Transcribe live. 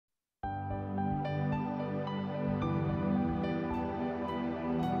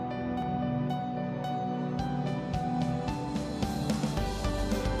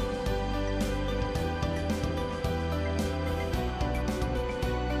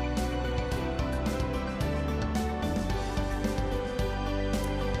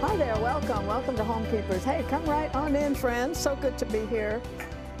there, welcome. Welcome to Homekeepers. Hey, come right on in, friends. So good to be here.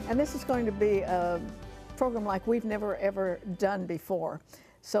 And this is going to be a program like we've never ever done before.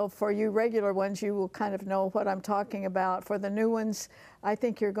 So for you regular ones, you will kind of know what I'm talking about. For the new ones, I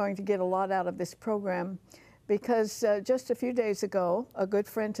think you're going to get a lot out of this program because just a few days ago, a good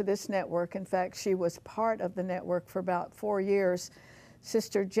friend to this network, in fact, she was part of the network for about 4 years,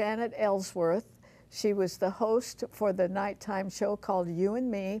 Sister Janet Ellsworth. She was the host for the nighttime show called You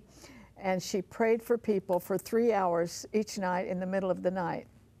and Me, and she prayed for people for 3 hours each night in the middle of the night.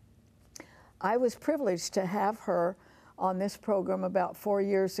 I was privileged to have her on this program about 4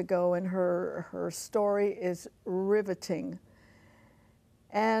 years ago, and her story is riveting.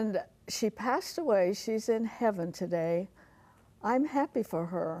 And she passed away. She's in heaven today. I'm happy for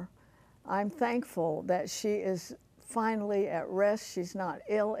her. I'm thankful that she is finally at rest. She's not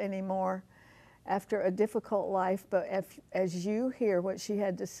ill anymore after a difficult life, but as you hear what she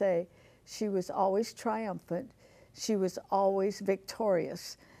had to say, she was always triumphant. She was always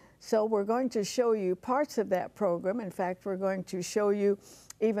victorious. So we're going to show you parts of that program. In fact, we're going to show you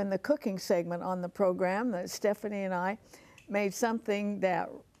even the cooking segment on the program that Stephanie and I made something that,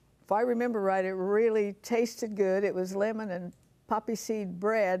 if I remember right, it really tasted good. It was lemon and poppy seed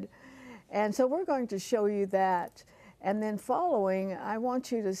bread. And so we're going to show you that. And then following, I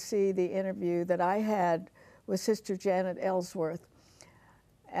want you to see the interview that I had with Sister Janet Ellsworth.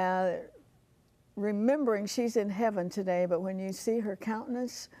 Remembering she's in heaven today, but when you see her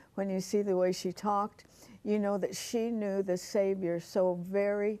countenance, when you see the way she talked, you know that she knew the Savior so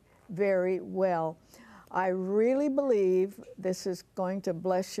very, very well. I really believe this is going to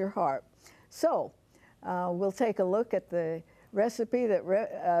bless your heart. So we'll take a look at the recipe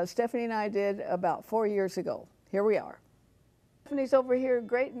that Stephanie and I did about 4 years ago. Here we are. Stephanie's over here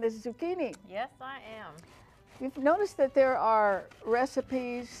grating the zucchini. Yes, I am. You've noticed that there are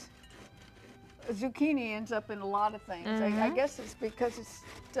recipes. Zucchini ends up in a lot of things. I guess it's because it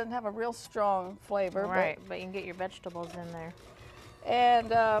doesn't have a real strong flavor. Right, but you can get your vegetables in there.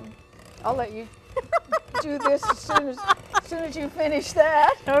 And I'll let you do this as soon as you finish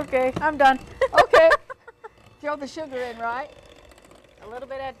that. Okay, I'm done. Okay. Throw the sugar in, right? A little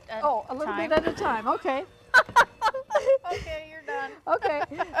bit at a time. Oh, a little bit at a time. Okay. Okay, you're done. Okay.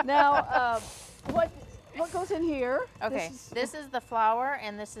 Now, what goes in here? Okay, this is the flour,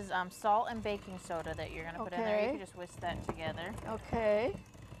 and this is salt and baking soda that you're going to put in there. You can just whisk that together. Okay.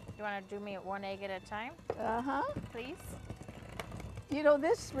 You want to do me 1 egg at a time? Uh-huh. Please? You know,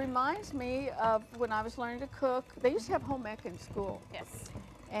 this reminds me of when I was learning to cook. They used to have home ec in school. Yes.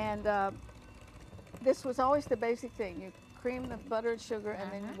 And this was always the basic thing. You cream the butter and sugar,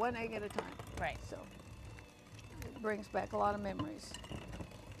 and then 1 egg at a time. Right. So it brings back a lot of memories.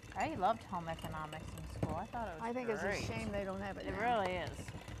 I loved home economics in school. I thought it was I think great. It's a shame they don't have it It now. really is.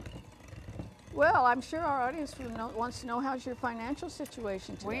 Well, I'm sure our audience wants to know how's your financial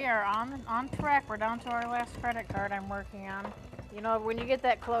situation today. We are on track. We're down to our last credit card I'm working on. You know, when you get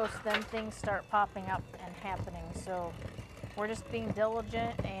that close, then things start popping up and happening. So we're just being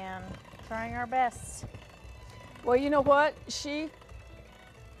diligent and trying our best. Well, you know what? She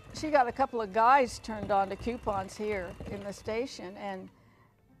got a couple of guys turned on to coupons here in the station, and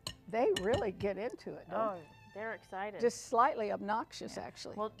they really get into it. Oh, they're excited. Just slightly obnoxious,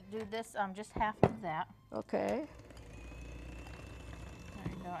 actually. We'll do this, just half of that. Okay. There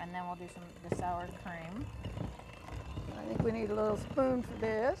you go, and then we'll do the sour cream. I think we need a little spoon for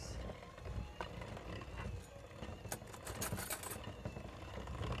this.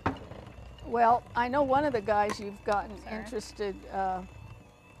 Well, I know one of the guys you've gotten interested.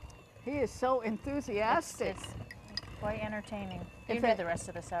 He is so enthusiastic. It's quite entertaining. You can do the rest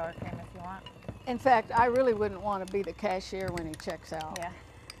of the sour cream if you want. In fact, I really wouldn't want to be the cashier when he checks out.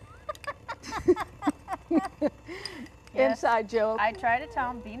 Yeah. Inside joke. I try to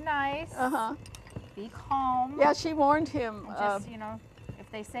tell him, be nice. Be calm. Yeah, she warned him. Just, you know, if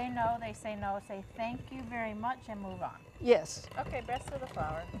they say no, they say no. Say thank you very much and move on. Yes. Okay, rest of the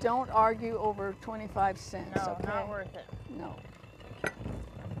flour. Don't argue over 25 cents. No, okay? not worth it. No.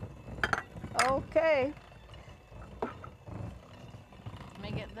 Okay. Let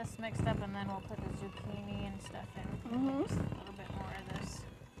me get this mixed up, and then we'll put the zucchini and stuff in. Just a little bit more of this.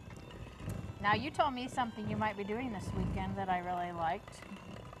 Now, you told me something you might be doing this weekend that I really liked.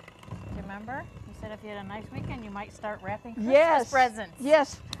 Do you remember? You said if you had a nice weekend, you might start wrapping Christmas presents.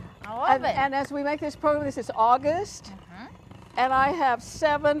 Yes. I love it. And as we make this program, this is August, and I have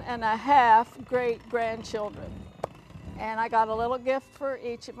 7.5 great-grandchildren. And I got a little gift for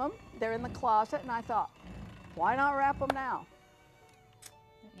each of them. They're in the closet, and I thought, why not wrap them now?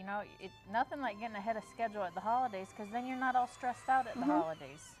 You know, nothing like getting ahead of schedule at the holidays, because then you're not all stressed out at the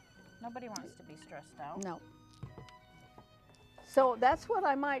holidays. Nobody wants to be stressed out. No. So that's what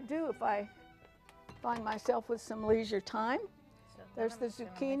I might do if I find myself with some leisure time. So There's the I'm just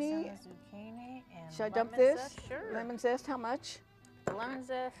gonna mix zucchini. in the zucchini and Should I dump lemon this? zest? Sure. Lemon zest, how much? The lemon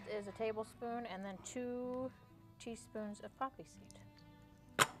zest is a tablespoon, and then 2 teaspoons of poppy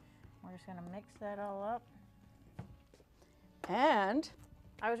seed. We're just gonna mix that all up. And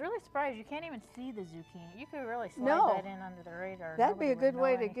I was really surprised you can't even see the zucchini. You could really slide that in under the radar. that'd be Nobody a good would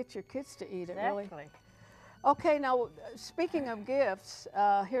way know to any- get your kids to eat it, Exactly. really. Okay, now speaking of gifts,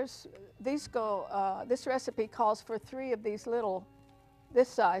 this recipe calls for 3 of these little, this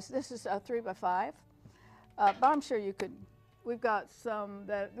size. This is a 3 by 5, but I'm sure you could. We've got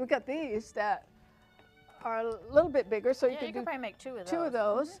these that are a little bit bigger, so Yeah, you could do probably make 2 of those. 2 of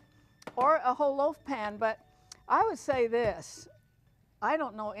those, or a whole loaf pan. But I would say this: I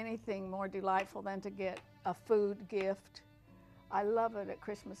don't know anything more delightful than to get a food gift. I love it at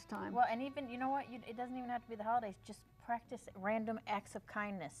Christmas time. Well, and even, you know what, it doesn't even have to be the holidays. Just practice random acts of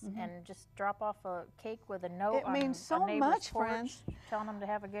kindness and just drop off a cake with a note It on means a so neighbor's much, porch, friends. telling them to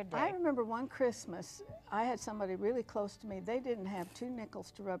have a good day. I remember one Christmas, I had somebody really close to me. They didn't have 2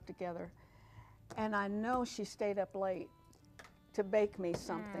 nickels to rub together. And I know she stayed up late to bake me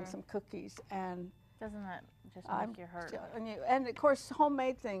something, some cookies. And Doesn't that just make your heart? and of course,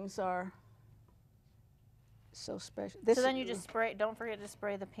 homemade things are so special. So then you just spray, don't forget to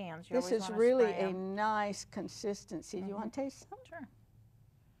spray the pans. You This always is wanna really spray a 'em. nice consistency. Do you want to taste some? Sure.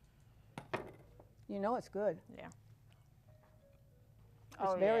 You know it's good. Yeah.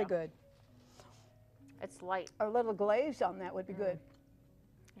 It's very good. It's light. A little glaze on that would be good.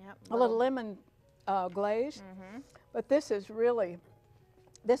 Yep. A little lemon glaze. But this is really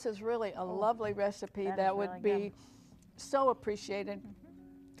a lovely recipe that that is would really be so appreciated.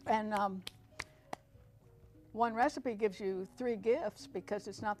 And one recipe gives you 3 gifts because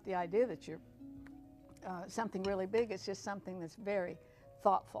it's not the idea that you're something really big. It's just something that's very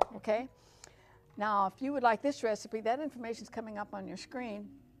thoughtful, okay? Now, if you would like this recipe, that information is coming up on your screen.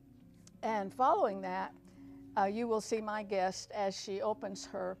 And following that, you will see my guest as she opens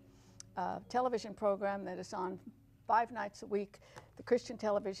her television program that is on 5 nights a week, the Christian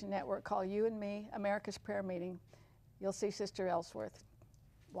television network called You and Me, America's Prayer Meeting. You'll see Sister Ellsworth.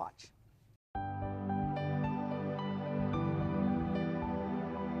 Watch.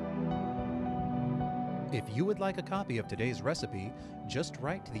 If you would like a copy of today's recipe, just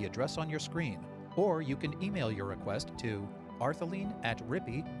write to the address on your screen, or you can email your request to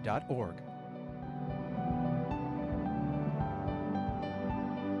arthelene@rippy.org.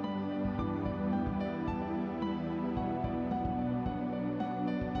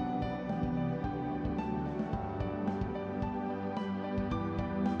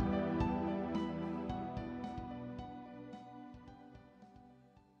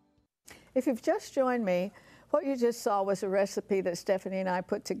 If you've just joined me, what you just saw was a recipe that Stephanie and I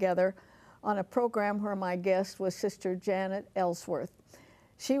put together on a program where my guest was Sister Janet Ellsworth.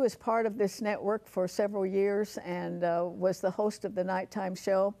 She was part of this network for several years and was the host of the nighttime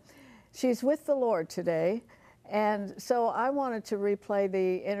show. She's with the Lord today, and so I wanted to replay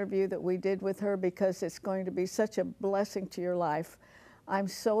the interview that we did with her because it's going to be such a blessing to your life. I'm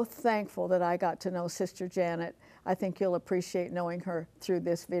so thankful that I got to know Sister Janet. I think you'll appreciate knowing her through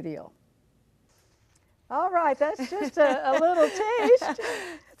this video. All right, that's just a little taste.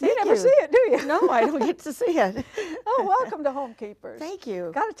 You never see it, do you? No, I don't get to see it. Oh, welcome to Homekeepers. Thank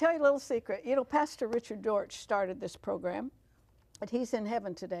you. Got to tell you a little secret. You know, Pastor Richard Dortch started this program, but he's in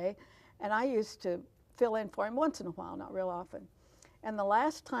heaven today, and I used to fill in for him once in a while, not real often. And the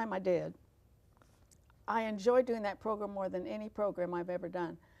last time I did, I enjoyed doing that program more than any program I've ever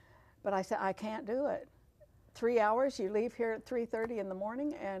done. But I said, I can't do it. 3 hours, you leave here at 3:30 in the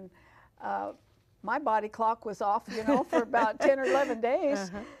morning, and my body clock was off, you know, for about 10 or 11 days.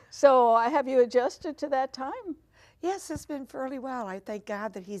 So have you adjusted to that time? Yes, it's been fairly well. I thank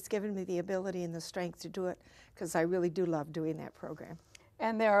God that He's given me the ability and the strength to do it because I really do love doing that program.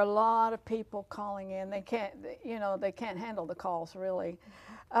 And there are a lot of people calling in. They can't, you know, they can't handle the calls really.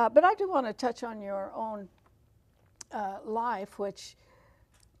 But I do want to touch on your own life, which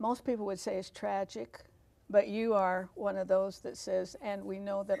most people would say is tragic. But you are one of those that says, and we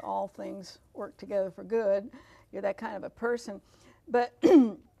know that all things work together for good. You're that kind of a person. But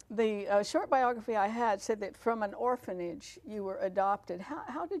the short biography I had said that from an orphanage you were adopted.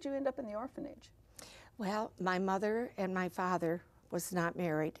 How did you end up in the orphanage? Well, my mother and my father was not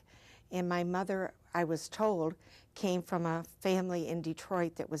married. And my mother, I was told, came from a family in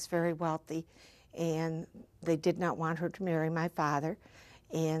Detroit that was very wealthy. And they did not want her to marry my father.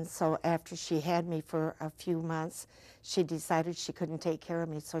 And so after she had me for a few months, she decided she couldn't take care of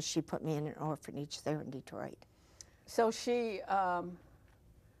me, so she put me in an orphanage there in Detroit. So she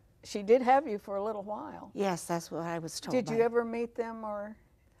did have you for a little while. Yes, that's what I was told. Did you ever meet them, or?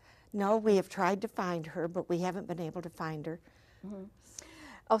 No, we have tried to find her, but we haven't been able to find her. Mm-hmm.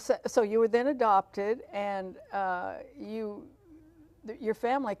 Oh, so you were then adopted, and your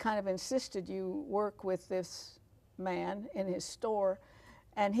family kind of insisted you work with this man in his store,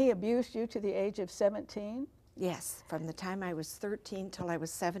 and he abused you to the age of 17? Yes, from the time I was 13 till I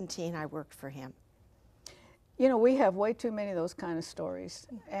was 17, I worked for him. You know, we have way too many of those kind of stories,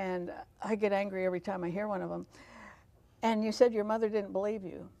 and I get angry every time I hear one of them. And you said your mother didn't believe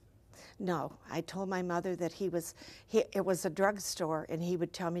you. No, I told my mother that it was a drugstore, and he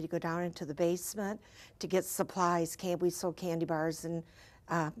would tell me to go down into the basement to get supplies. We sold candy bars and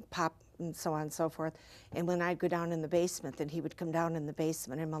pop and so on and so forth. And when I'd go down in the basement, then he would come down in the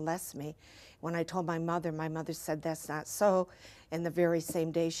basement and molest me. When I told my mother said that's not so. And the very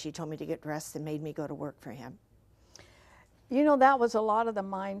same day she told me to get dressed and made me go to work for him. You know, that was a lot of the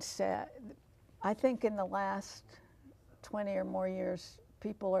mindset. I think in the last 20 or more years,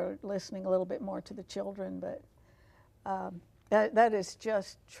 people are listening a little bit more to the children, but that is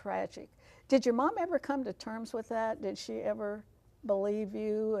just tragic. Did your mom ever come to terms with that? Did she ever believe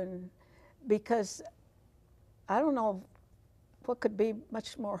you? And because I don't know what could be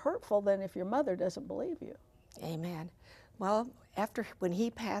much more hurtful than if your mother doesn't believe you. Amen. Well, when he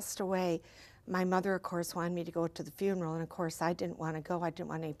passed away, my mother, of course, wanted me to go to the funeral, and of course I didn't want to go. I didn't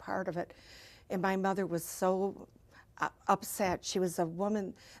want any part of it. And my mother was so upset. She was a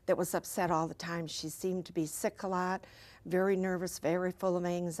woman that was upset all the time. She seemed to be sick a lot, very nervous, very full of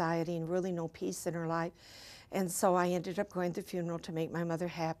anxiety, and really no peace in her life. And so I ended up going to the funeral to make my mother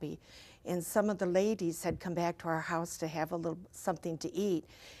happy. And some of the ladies had come back to our house to have a little something to eat.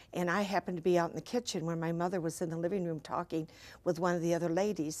 And I happened to be out in the kitchen when my mother was in the living room talking with one of the other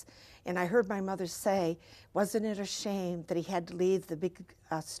ladies. And I heard my mother say, wasn't it a shame that he had to leave the big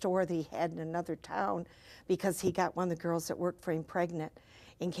store that he had in another town because he got one of the girls that worked for him pregnant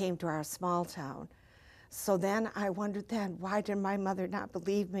and came to our small town. So then I wondered then, why did my mother not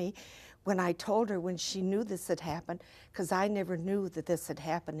believe me when I told her when she knew this had happened? Because I never knew that this had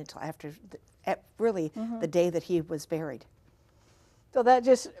happened until after, the day that he was buried. So that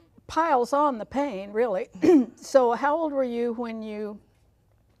just piles on the pain, really. So how old were you when you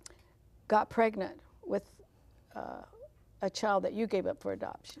got pregnant with a child that you gave up for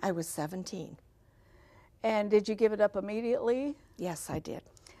adoption? I was 17. And did you give it up immediately? Yes, I did.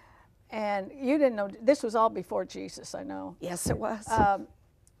 And you didn't know, this was all before Jesus, I know. Yes, it was.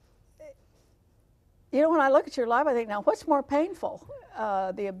 You know, when I look at your life, I think, now, what's more painful?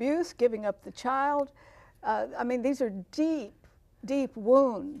 The abuse, giving up the child? I mean, these are deep, deep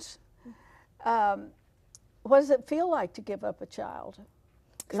wounds. What does it feel like to give up a child?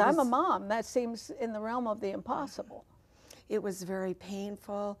 Because I'm a mom. That seems in the realm of the impossible. It was very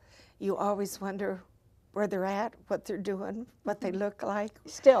painful. You always wonder where they're at, what they're doing, what they look like.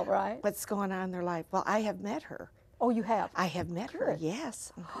 Still, right? What's going on in their life. Well, I have met her. Oh, you have? I have met her,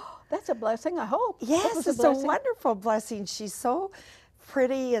 yes. That's a blessing, I hope. Yes, it's a wonderful blessing. She's so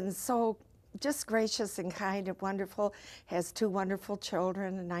pretty and so just gracious and kind and wonderful. Has 2 wonderful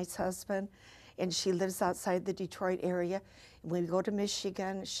children, a nice husband, and she lives outside the Detroit area. When we go to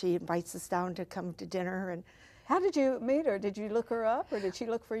Michigan, she invites us down to come to dinner. And how did you meet her? Did you look her up, or did she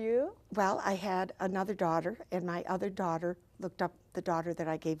look for you? Well, I had another daughter, and my other daughter looked up the daughter that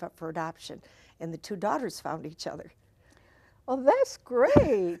I gave up for adoption, and the 2 daughters found each other. Oh, that's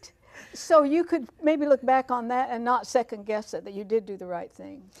great. So you could maybe look back on that and not second guess it, that you did do the right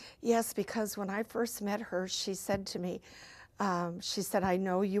thing. Yes, because when I first met her, she said to me, she said, I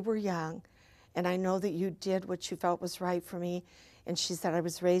know you were young, and I know that you did what you felt was right for me. And she said, I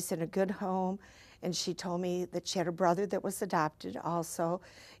was raised in a good home. And she told me that she had a brother that was adopted also,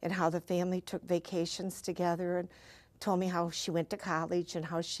 and how the family took vacations together, and told me how she went to college and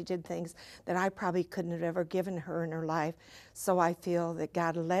how she did things that I probably couldn't have ever given her in her life. So I feel that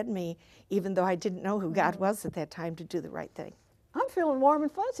God led me, even though I didn't know who God was at that time, to do the right thing. I'm feeling warm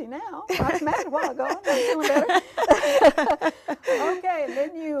and fuzzy now. I was mad a while ago. I'm feeling better. Okay, and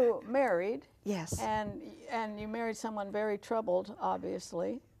then you married. Yes. And you married someone very troubled,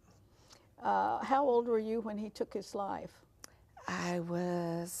 obviously. How old were you when he took his life? I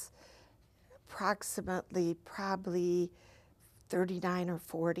was approximately probably 39 or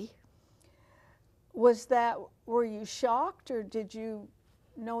 40. Were you shocked, or did you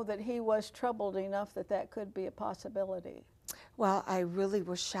know that he was troubled enough that that could be a possibility? Well, I really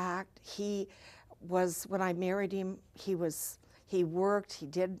was shocked. When I married him, he He worked, he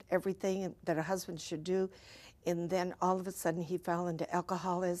did everything that a husband should do, and then all of a sudden he fell into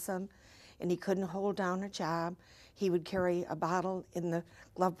alcoholism, and he couldn't hold down a job. He would carry a bottle in the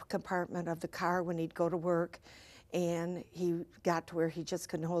glove compartment of the car when he'd go to work, and he got to where he just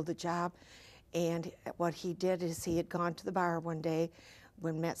couldn't hold the job. And what he did is he had gone to the bar one day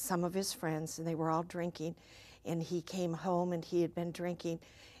when met some of his friends, and they were all drinking, and he came home and he had been drinking,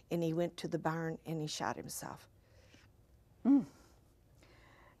 and he went to the barn and he shot himself.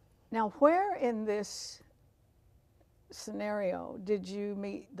 Now, where in this scenario did you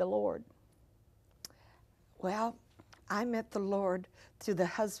meet the Lord? Well, I met the Lord through the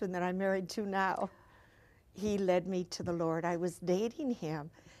husband that I'm married to now. He led me to the Lord. I was dating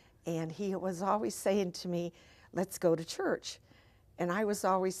him, and he was always saying to me, let's go to church. And I was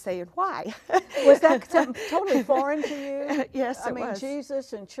always saying, why? Was that something totally foreign to you? Yes, I mean, was.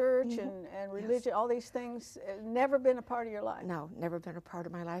 Jesus and church and religion, all these things, never been a part of your life? No, never been a part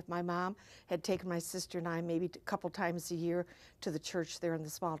of my life. My mom had taken my sister and I maybe a couple times a year to the church there in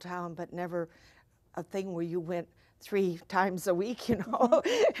the small town, but never a thing where you went 3 times a week, you know.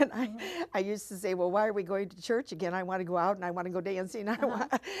 And I used to say, well, why are we going to church again? I want to go out and I want to go dancing. I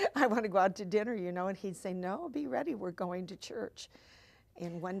want to go out to dinner, you know. And he'd say, no, be ready. We're going to church.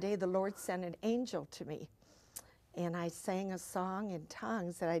 And one day the Lord sent an angel to me. And I sang a song in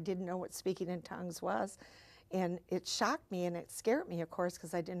tongues that I didn't know what speaking in tongues was. And it shocked me and it scared me, of course,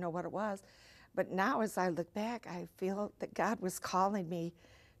 because I didn't know what it was. But now as I look back, I feel that God was calling me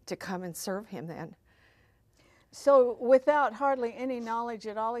to come and serve him then. So without hardly any knowledge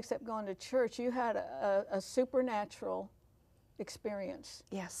at all except going to church, you had a supernatural experience.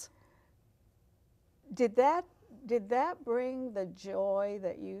 Yes. Did that bring the joy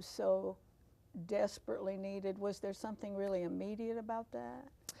that you so desperately needed? Was there something really immediate about that?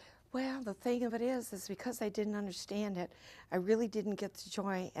 Well, the thing of it is because I didn't understand it, I really didn't get the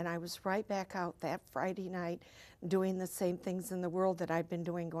joy, and I was right back out that Friday night doing the same things in the world that I'd been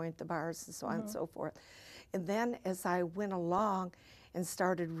doing, going to the bars and so on and so forth. And then as I went along and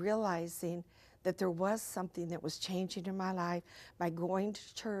started realizing that there was something that was changing in my life by going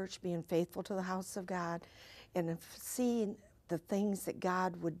to church, being faithful to the house of God, and seeing the things that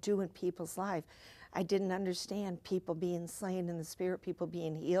God would do in people's life. I didn't understand people being slain in the spirit, people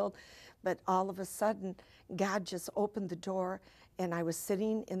being healed, but all of a sudden, God just opened the door, and I was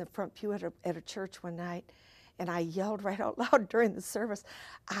sitting in the front pew at a church one night, and I yelled right out loud during the service,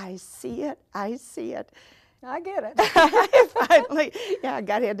 I see it, I see it. I get it. Finally, yeah,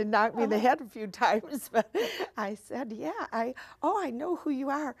 God had to knock me in the head a few times, but I said, yeah, I know who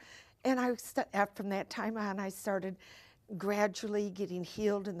you are. And from that time on, I started gradually getting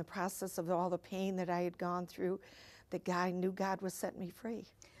healed in the process of all the pain that I had gone through. I knew God was setting me free.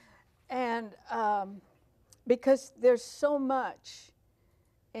 And because there's so much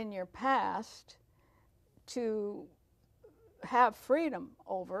in your past to have freedom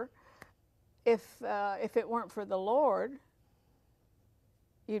over, if it weren't for the Lord,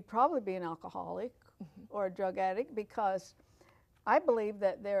 you'd probably be an alcoholic or a drug addict, because I believe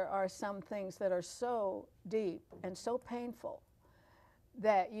that there are some things that are so deep and so painful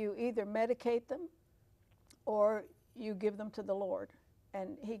that you either medicate them or you give them to the Lord.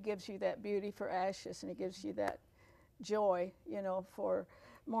 And he gives you that beauty for ashes, and he gives you that joy, you know, for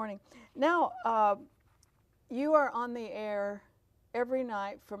mourning. Now, you are on the air every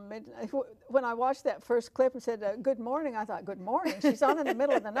night from midnight. When I watched that first clip and said, good morning, I thought, good morning, she's on in the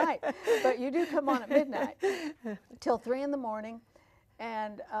middle of the night. But you do come on at midnight till 3 in the morning.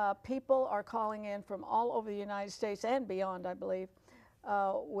 And people are calling in from all over the United States and beyond, I believe,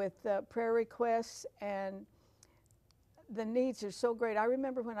 with prayer requests, and the needs are so great. I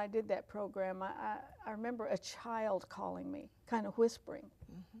remember when I did that program, I remember a child calling me, kind of whispering.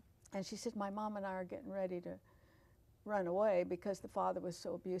 And she said, my mom and I are getting ready to run away because the father was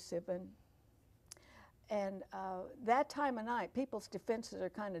so abusive. And that time of night, people's defenses are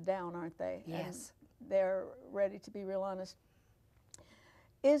kind of down, aren't they? Yes. And they're ready to be real honest.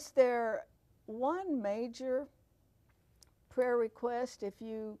 Is there one major prayer request, if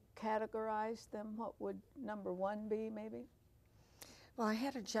you categorize them? What would number 1 be, maybe? Well, I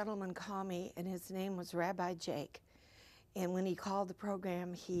had a gentleman call me, and his name was Rabbi Jake. And when he called the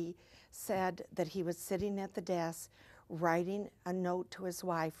program, he said that he was sitting at the desk writing a note to his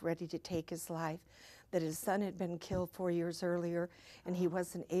wife, ready to take his life, that his son had been killed 4 years earlier, and he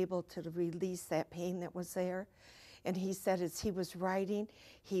wasn't able to release that pain that was there. And he said as he was writing,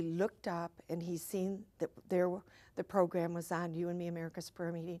 he looked up and he seen that the program was on, You and Me, America's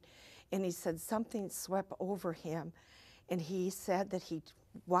Prayer Meeting, and he said something swept over him, and he said that he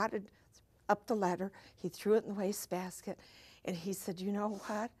wadded up the letter, he threw it in the wastebasket, And he said, you know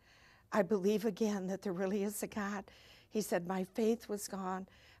what? I believe again that there really is a God. He said, my faith was gone.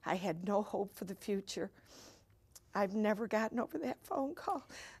 I had no hope for the future. I've never gotten over that phone call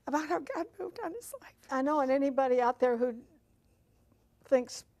about how God moved on his life. I know, and anybody out there who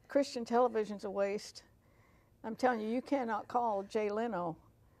thinks Christian television's a waste, I'm telling you, you cannot call Jay Leno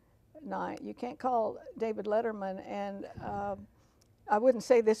at night. You can't call David Letterman, and I wouldn't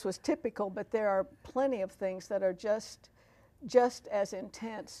say this was typical, but there are plenty of things that are just as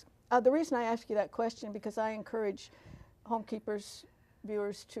intense. The reason I ask you that question, because I encourage Homekeepers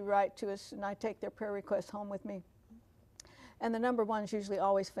viewers to write to us, and I take their prayer requests home with me. And the number one is usually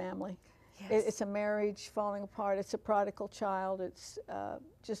always family. Yes. It's a marriage falling apart. It's a prodigal child. It's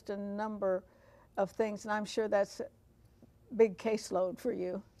just a number of things, and I'm sure that's a big caseload for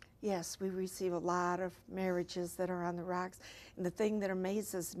you. Yes, we receive a lot of marriages that are on the rocks. And the thing that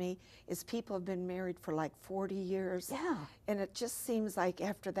amazes me is people have been married for like 40 years. Yeah. And it just seems like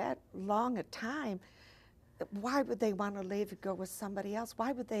after that long a time, why would they want to leave and go with somebody else?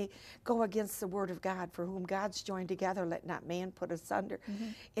 Why would they go against the word of God? For whom God's joined together, let not man put asunder.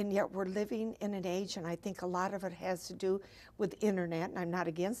 And yet we're living in an age, and I think a lot of it has to do with internet, and I'm not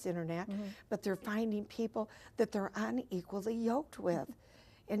against internet, but they're finding people that they're unequally yoked with.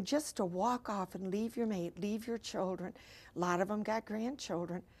 And just to walk off and leave your mate, leave your children, a lot of them got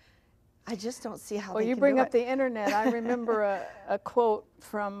grandchildren. I just don't see how Well, they you can bring do up it. the internet. I remember a quote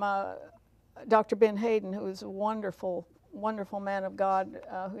from Dr. Ben Hayden, who is a wonderful, wonderful man of God,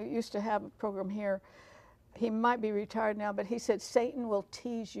 who used to have a program here. He might be retired now, but he said, Satan will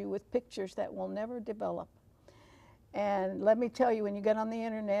tease you with pictures that will never develop. And let me tell you, when you get on the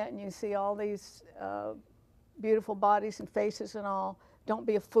internet and you see all these beautiful bodies and faces and all, don't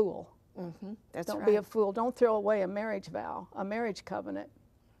be a fool. That's Don't right. be a fool. Don't throw away a marriage vow, a marriage covenant,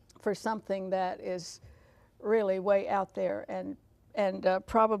 for something that is really way out there and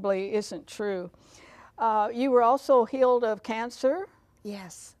probably isn't true. You were also healed of cancer.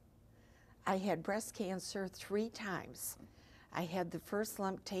 Yes. I had breast cancer 3 times. I had the first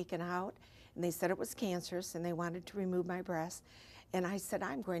lump taken out, and they said it was cancerous, and they wanted to remove my breast. And I said,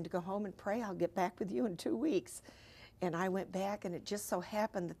 I'm going to go home and pray. I'll get back with you in 2 weeks. And I went back, and it just so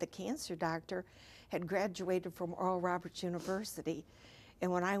happened that the cancer doctor had graduated from Oral Roberts University.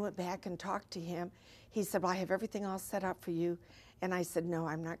 And when I went back and talked to him, he said, well, I have everything all set up for you. And I said, no,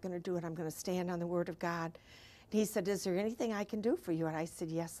 I'm not going to do it. I'm going to stand on the Word of God. And he said, is there anything I can do for you? And I said,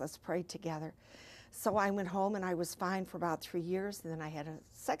 yes, let's pray together. So I went home, and I was fine for about 3 years, and then I had a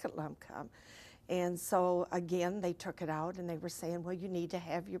second lump come. And so, again, they took it out, and they were saying, well, you need to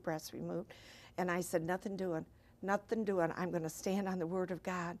have your breast removed. And I said, nothing doing. Nothing doing. I'm going to stand on the Word of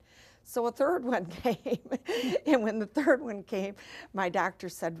God. So a third one came, and when the third one came, my doctor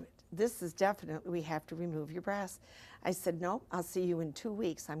said, this is definitely, we have to remove your breast. I said, no, I'll see you in 2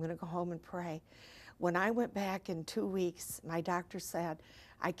 weeks. I'm going to go home and pray. When I went back in 2 weeks, my doctor said,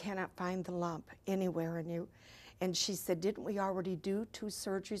 I cannot find the lump anywhere in you. And she said, didn't we already do 2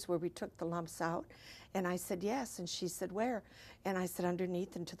 surgeries where we took the lumps out? And I said, yes. And she said, where? And I said,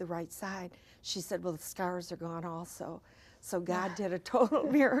 underneath and to the right side. She said, well, the scars are gone also. So God did a total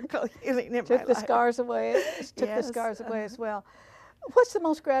miracle healing in my life. Took the scars away. Took the scars away as well. What's the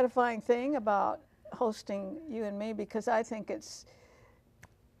most gratifying thing about hosting you and me? Because I think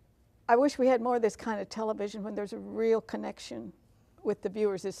I wish we had more of this kind of television when there's a real connection with the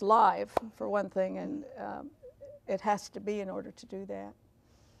viewers. It's live, for one thing, and it has to be in order to do that.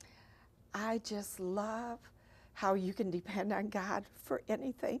 I just love how you can depend on God for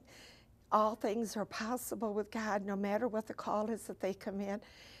anything. All things are possible with God, no matter what the call is that they come in.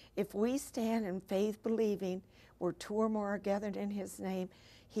 If we stand in faith believing where 2 or more are gathered in His name,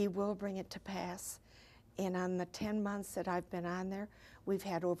 He will bring it to pass. And on the 10 months that I've been on there, we've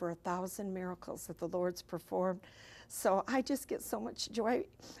had over 1,000 miracles that the Lord's performed. So I just get so much joy.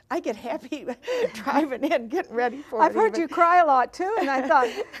 I get happy driving in, getting ready for it. I've heard you cry a lot too, and I thought,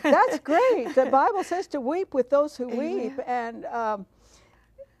 that's great. The Bible says to weep with those who weep. And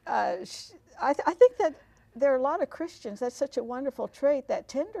I think that there are a lot of Christians, that's such a wonderful trait, that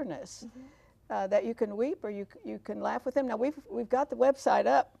tenderness, that you can weep or you can laugh with them. Now, we've got the website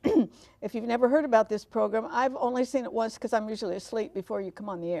up. If you've never heard about this program, I've only seen it once because I'm usually asleep before you come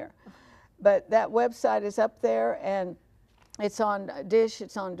on the air. But that website is up there, and it's on Dish,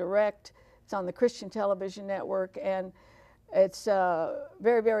 it's on Direct, it's on the Christian Television Network, and it's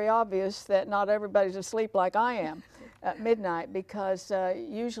very, very obvious that not everybody's asleep like I am at midnight, because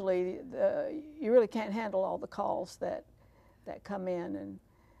usually you really can't handle all the calls that come in, and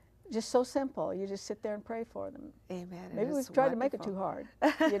just so simple. You just sit there and pray for them. Amen. Maybe we've tried to make it too hard,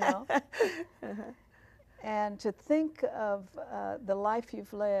 you know. And to think of the life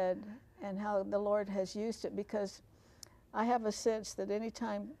you've led and how the Lord has used it, because I have a sense that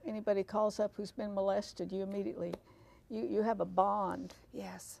anytime anybody calls up who's been molested, you immediately, you have a bond.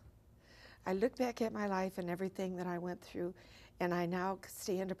 Yes. I look back at my life and everything that I went through, and I now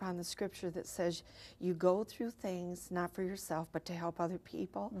stand upon the scripture that says you go through things not for yourself but to help other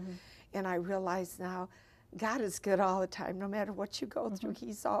people. Mm-hmm. And I realize now God is good all the time. No matter what you go through,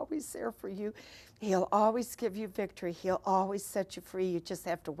 He's always there for you. He'll always give you victory. He'll always set you free. You just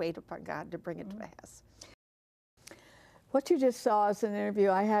have to wait upon God to bring it to pass. What you just saw is an interview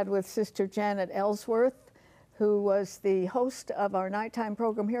I had with Sister Janet Ellsworth, who was the host of our nighttime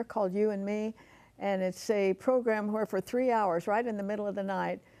program here called You and Me. And it's a program where for 3 hours, right in the middle of the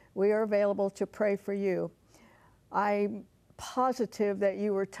night, we are available to pray for you. I'm positive that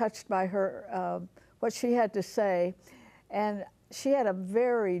you were touched by her, what she had to say. And she had a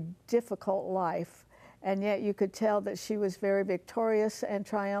very difficult life, and yet you could tell that she was very victorious and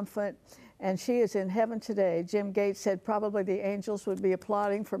triumphant. And she is in heaven today. Jim Gates said probably the angels would be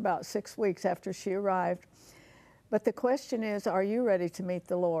applauding for about 6 weeks after she arrived. But the question is, are you ready to meet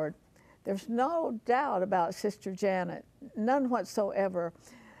the Lord? There's no doubt about Sister Janet, none whatsoever.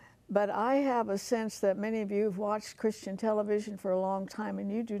 But I have a sense that many of you have watched Christian television for a long time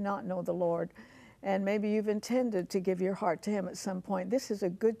and you do not know the Lord. And maybe you've intended to give your heart to Him at some point. This is a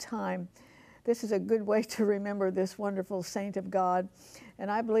good time. This is a good way to remember this wonderful saint of God.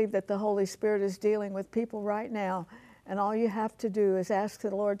 And I believe that the Holy Spirit is dealing with people right now. And all you have to do is ask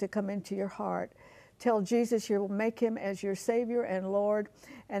the Lord to come into your heart. Tell Jesus you'll make Him as your Savior and Lord.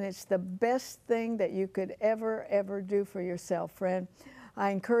 And it's the best thing that you could ever do for yourself, friend. I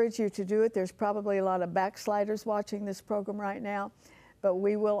encourage you to do it. There's probably a lot of backsliders watching this program right now. But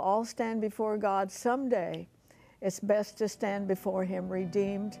we will all stand before God someday. It's best to stand before Him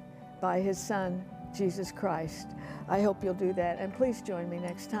redeemed by His Son, Jesus Christ. I hope you'll do that. And please join me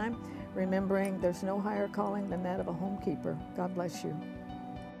next time, remembering there's no higher calling than that of a homekeeper. God bless you.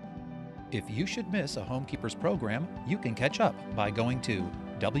 If you should miss a Homekeepers program, you can catch up by going to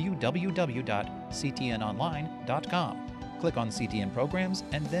www.ctnonline.com. Click on CTN Programs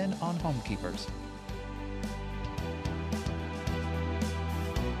and then on Homekeepers.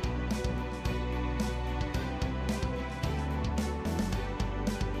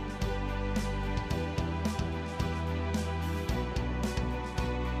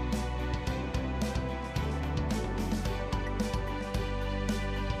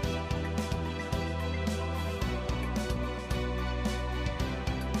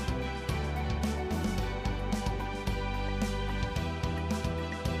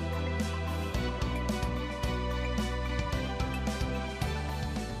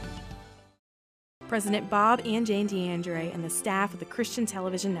 President Bob and Jane DeAndre and the staff of the Christian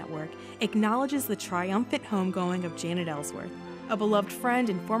Television Network acknowledges the triumphant homegoing of Janet Ellsworth, a beloved friend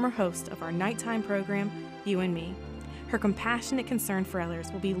and former host of our nighttime program, You and Me. Her compassionate concern for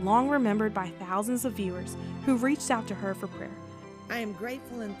others will be long remembered by thousands of viewers who reached out to her for prayer. I am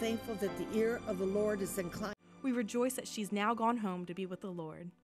grateful and thankful that the ear of the Lord is inclined. We rejoice that she's now gone home to be with the Lord.